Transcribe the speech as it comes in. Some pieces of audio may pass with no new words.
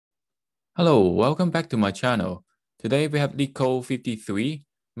Hello, welcome back to my channel. Today we have Leetcode 53,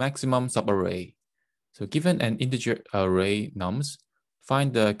 maximum subarray. So given an integer array nums,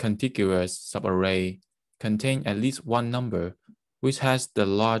 find the contiguous subarray contain at least one number which has the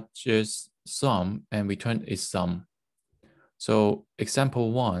largest sum and return its sum. So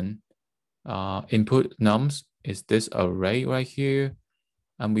example 1, input nums is this array right here,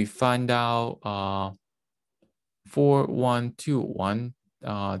 and we find out 4121,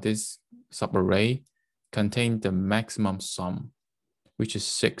 this subarray contains the maximum sum, which is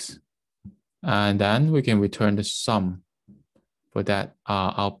 6. And then we can return the sum for that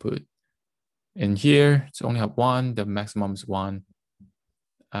output. In here, it's only have 1, the maximum is 1.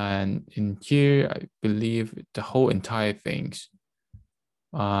 And in here, I believe the whole entire things.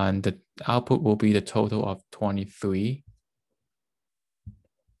 And the output will be the total of 23.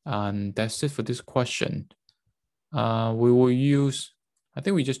 And that's it for this question. We will use, I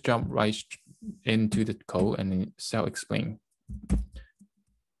think we just jump right into the code and then self-explain.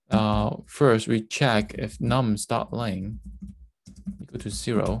 First, we check if num.len equal to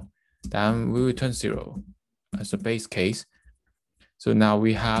 0, then we return 0 as a base case. So now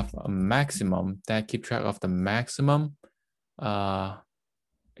we have a maximum that keep track of the maximum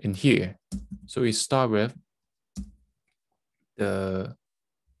in here. So we start with the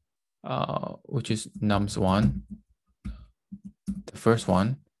which is nums1, the first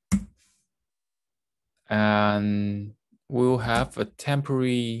one, and we'll have a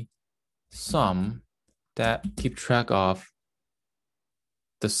temporary sum that keep track of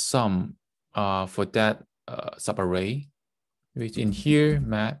the sum for that subarray, which in here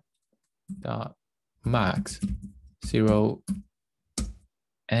max 0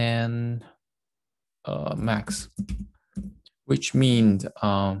 and max, which means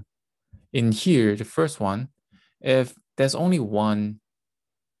in here, the first one, if there's only one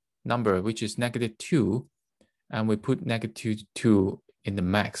number, which is -2, and we put -2 in the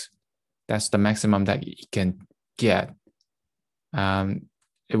max, that's the maximum that it can get.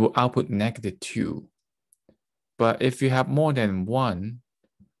 It will output -2. But if you have more than one,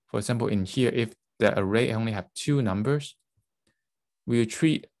 for example, in here, if the array only have 2 numbers, we'll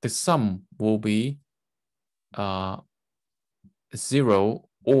treat the sum will be 0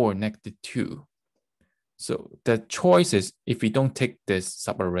 or -2. So the choice is if we don't take this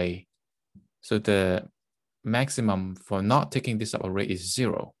subarray, so the maximum for not taking this subarray is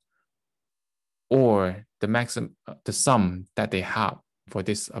 0, or the sum that they have for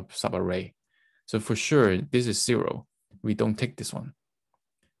this subarray. So for sure, this is 0. We don't take this one.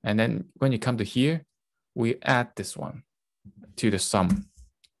 And then when you come to here, we add this one to the sum,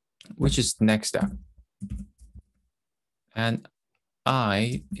 which is the next step. And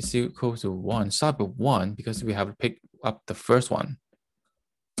I is equal to 1. Start with 1 because we have to pick up the first one.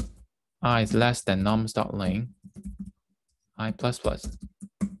 I is less than nums.len I plus plus.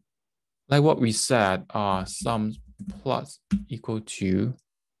 Like what we said, sum plus equal to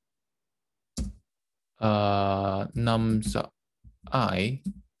nums I.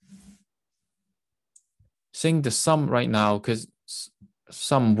 Saying the sum right now because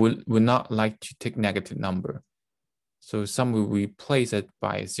sum would not like to take negative number. So sum will replace it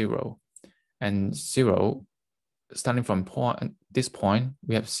by 0. And 0, starting from this point,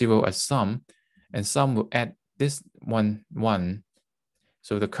 we have 0 as sum, and sum will add this 1.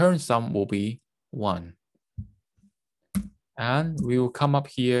 So the current sum will be 1. And we will come up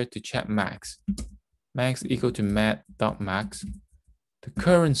here to check max. Max equal to mat.max, the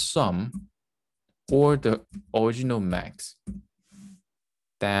current sum or the original max.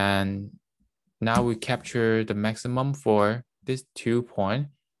 Then now we capture the maximum for this 2 point.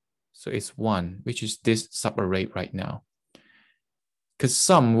 So it's 1, which is this subarray right now. Because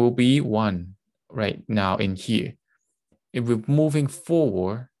sum will be 1 right now in here. If we're moving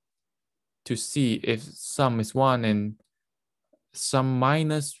forward to see if sum is 1 and sum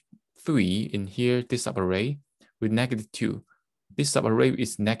 -3 in here, this subarray with -2. This subarray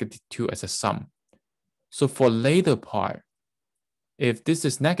is -2 as a sum. So for later part, if this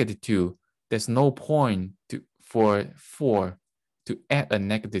is -2, there's no point for 4 to add a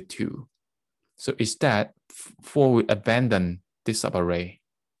 -2. So instead, 4 will abandon this subarray.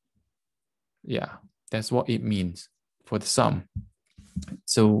 Yeah, that's what it means for the sum.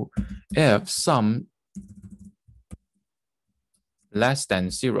 So if sum less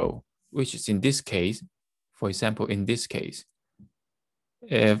than 0, which is in this case, for example, in this case,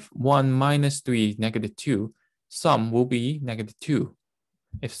 if 1 minus 3 -2, sum will be -2.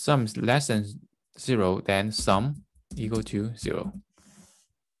 If sum is less than 0, then sum equal to 0.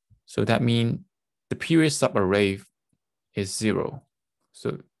 So that means the period subarray is 0.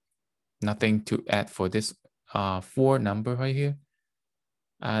 So Nothing to add for this 4 number right here.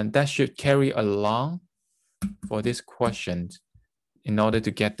 And that should carry along for this question in order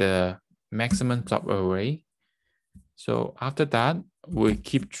to get the maximum subarray. So after that, we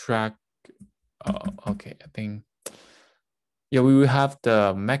keep track. Okay, I think, yeah, we will have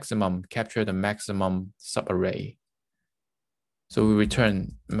the maximum, capture the maximum subarray. So we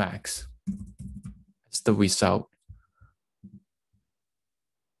return max. That's the result.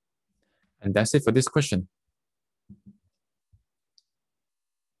 And that's it for this question.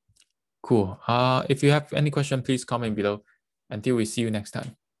 Cool. If you have any question, please comment below. Until we see you next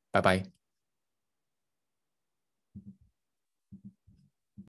time. Bye-bye.